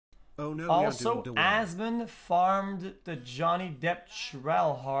Oh no, also, Asmund farmed the Johnny Depp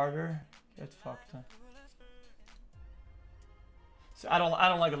Trell harder. Get fucked. So I don't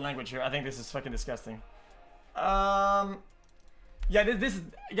like the language here. I think this is fucking disgusting. Yeah,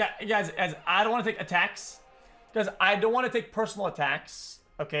 guys, as I don't want to take attacks, because I don't want to take personal attacks.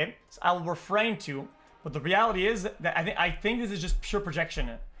 Okay, so I'll refrain to. But the reality is that I think this is just pure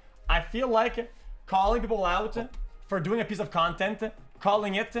projection. I feel like calling people out for doing a piece of content,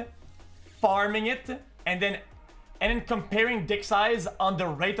 calling it, farming it, and then comparing dick size on the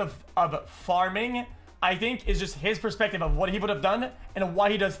rate of farming, I think is just his perspective of what he would have done and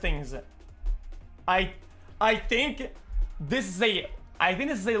why he does things. I think this is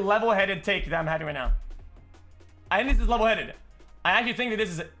a level-headed take that I'm having right now. I think this is level-headed. I actually think that this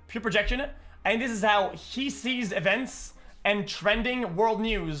is pure projection, and this is how he sees events and trending world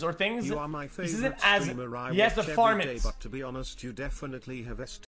news or things. You are my favorite he sees it as streamer. he has to farm it. But to be honest, you definitely have